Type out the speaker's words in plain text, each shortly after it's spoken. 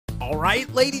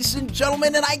Alright, ladies and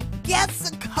gentlemen, and I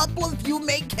guess a couple of you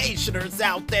Maycationers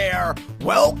out there,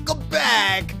 welcome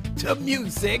back to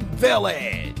Music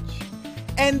Village.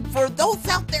 And for those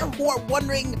out there who are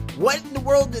wondering what in the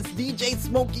world is DJ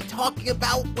Smokey talking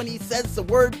about when he says the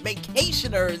word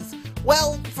Maycationers,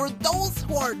 well, for those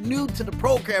who are new to the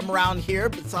program around here,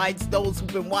 besides those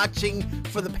who've been watching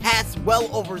for the past well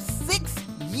over 6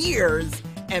 years,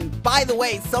 and by the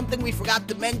way, something we forgot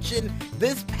to mention,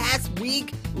 this past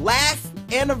week, last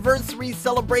anniversary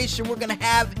celebration we're gonna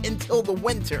have until the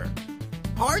winter.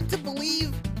 Hard to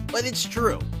believe, but it's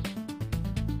true.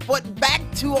 But back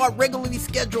to our regularly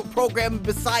scheduled program,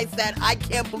 besides that I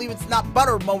can't believe it's not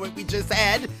butter moment we just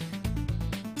had.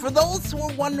 For those who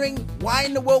are wondering why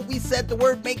in the world we said the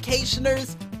word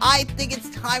Maycationers, I think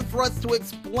it's time for us to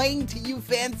explain to you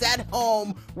fans at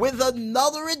home with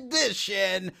another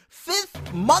edition,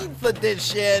 5th month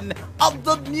edition of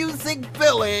the Music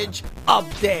Village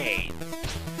update.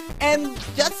 And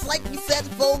just like we said,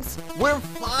 folks, we're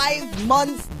 5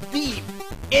 months deep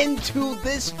into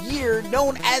this year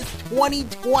known as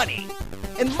 2020.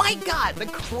 And my God, the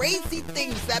crazy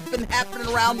things that have been happening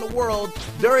around the world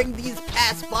during these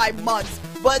past 5 months,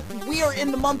 but we are in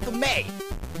the month of May.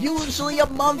 Usually a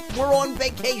month we're on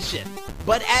vacation,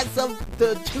 but as of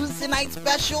the Tuesday night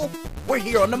special, we're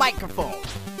here on the microphone.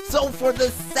 So for the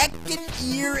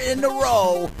 2nd year in a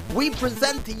row, we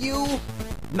present to you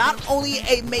not only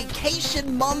a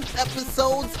Maycation month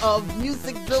episodes of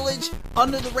Music Village,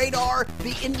 Under the Radar,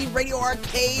 the Indie Radio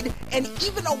Arcade, and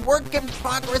even a work in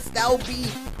progress that will be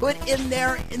put in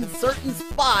there in certain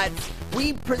spots.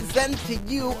 We present to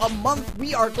you a month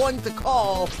we are going to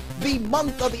call the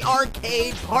Month of the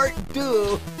Arcade Part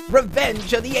 2,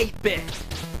 Revenge of the 8-Bit.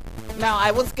 Now,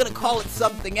 I was gonna call it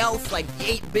something else like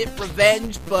 8-Bit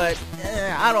Revenge, but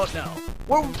I don't know.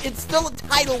 It's still a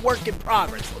title work in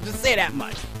progress, I'll just say that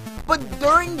much. But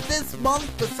during this month,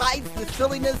 besides the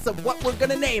silliness of what we're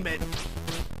gonna name it,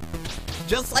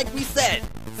 just like we said,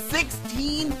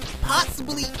 16,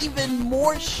 possibly even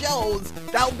more shows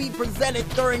that will be presented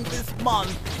during this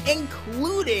month,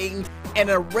 including, in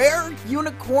a rare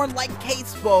unicorn-like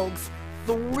case, folks,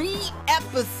 3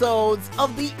 episodes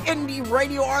of the Indie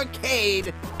Radio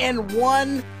Arcade in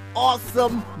one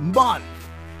awesome month.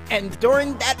 And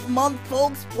during that month,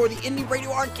 folks, for the Indie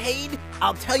Radio Arcade,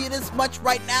 I'll tell you this much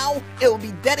right now, it will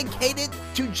be dedicated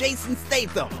to Jason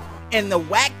Statham and the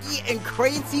wacky and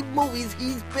crazy movies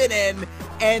he's been in.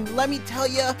 And let me tell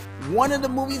you, one of the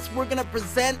movies we're going to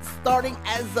present starting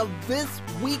as of this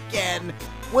weekend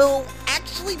will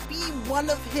actually be one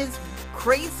of his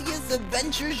craziest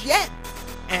adventures yet.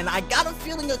 And I got a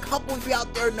feeling a couple of you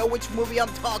out there know which movie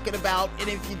I'm talking about, and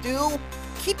if you do,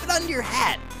 keep it under your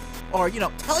hat. Or,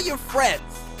 tell your friends,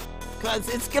 because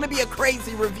it's going to be a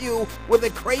crazy review with a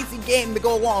crazy game to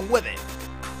go along with it.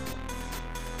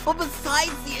 But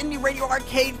besides the Indie Radio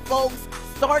Arcade, folks,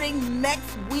 starting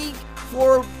next week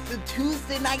for the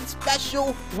Tuesday night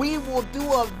special, we will do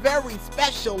a very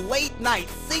special late night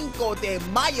Cinco de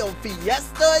Mayo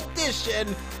Fiesta edition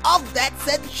of that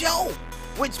said show.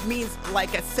 Which means,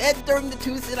 like I said during the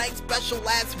Tuesday night special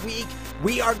last week,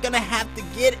 we are going to have to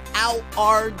get out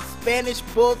our Spanish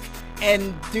book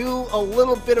and do a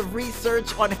little bit of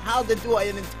research on how to do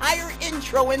an entire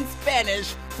intro in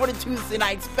Spanish for the Tuesday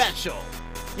night special.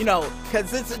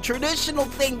 Because it's a traditional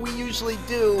thing we usually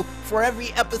do for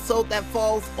every episode that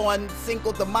falls on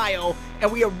Cinco de Mayo,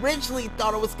 and we originally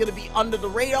thought it was going to be Under the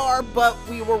Radar, but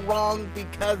we were wrong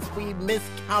because we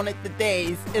miscounted the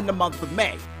days in the month of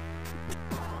May.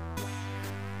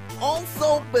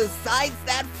 Also, besides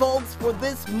that, folks, for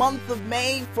this month of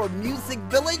May for Music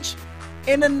Village,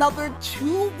 in another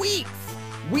 2 weeks,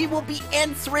 we will be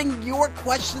answering your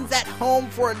questions at home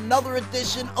for another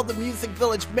edition of the Music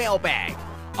Village Mailbag.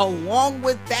 Along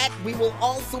with that, we will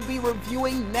also be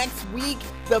reviewing next week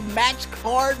the match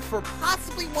card for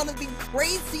possibly one of the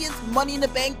craziest Money in the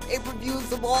Bank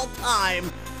pay-per-views of all time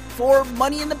for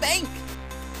Money in the Bank.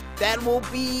 That will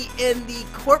be in the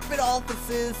corporate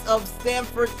offices of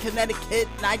Stamford, Connecticut,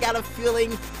 and I got a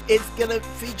feeling it's gonna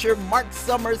feature Mark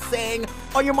Summers saying,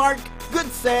 "On your mark,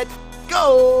 good set,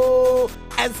 go!"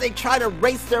 as they try to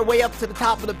race their way up to the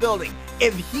top of the building.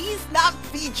 If he's not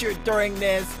featured during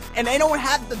this, and they don't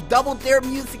have the Double Dare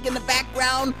music in the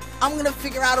background, I'm gonna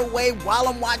figure out a way while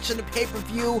I'm watching the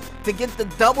pay-per-view to get the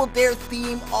Double Dare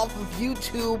theme off of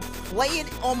YouTube, play it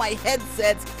on my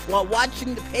headsets while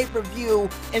watching the pay-per-view,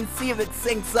 and see if it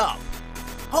syncs up.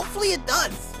 Hopefully it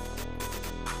does.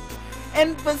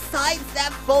 And besides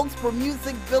that, folks, for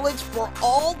Music Village, for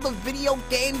all the video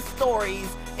game stories,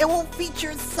 it will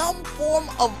feature some form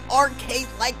of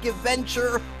arcade-like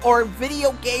adventure or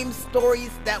video game stories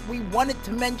that we wanted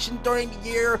to mention during the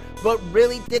year, but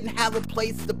really didn't have a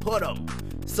place to put them.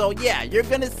 So yeah, you're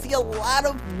gonna see a lot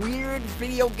of weird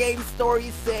video game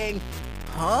stories saying,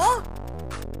 huh?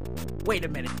 Wait a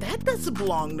minute, that doesn't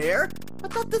belong there. I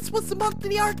thought this was the month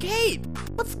of the arcade.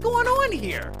 What's going on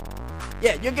here?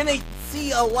 Yeah, you're gonna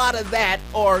see a lot of that,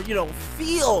 or,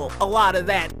 feel a lot of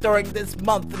that during this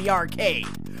month of the arcade.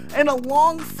 And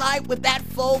alongside with that,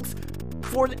 folks,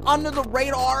 for Under the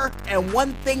Radar, and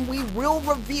one thing we will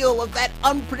reveal of that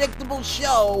unpredictable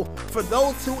show, for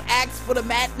those who asked for the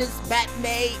Madness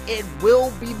Matinee, it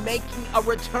will be making a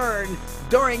return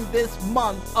during this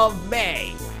month of May,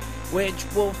 which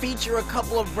will feature a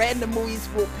couple of random movies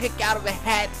we'll pick out of a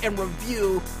hat and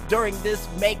review during this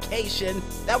Maycation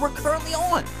that we're currently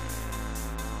on.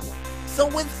 So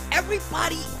with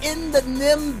everybody in the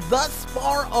NIM thus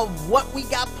far of what we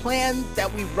got planned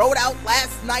that we wrote out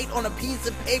last night on a piece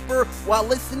of paper while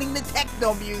listening to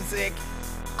techno music,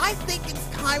 I think it's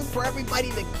time for everybody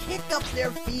to kick up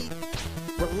their feet,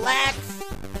 relax,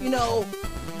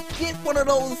 get one of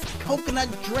those coconut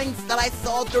drinks that I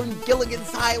saw during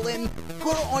Gilligan's Island,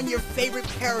 put on your favorite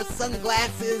pair of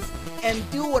sunglasses, and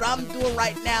do what I'm doing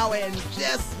right now and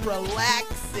just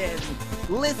relax and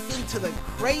listen to the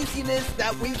craziness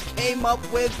that we came up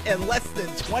with in less than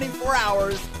 24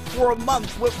 hours for a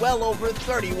month with well over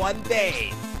 31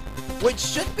 days. Which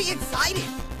should be exciting,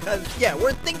 because yeah,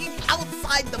 we're thinking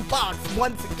outside the box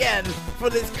once again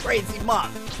for this crazy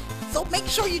month. So make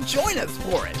sure you join us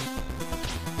for it.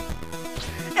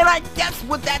 And I guess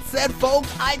with that said, folks,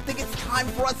 I think it's time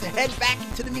for us to head back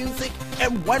into the music,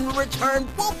 and when we return,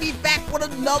 we'll be back with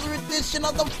another edition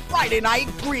of the Friday Night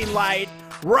Greenlight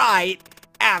right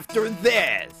after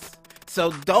this.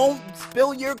 So don't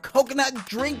spill your coconut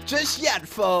drink just yet,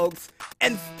 folks,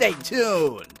 and stay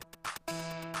tuned.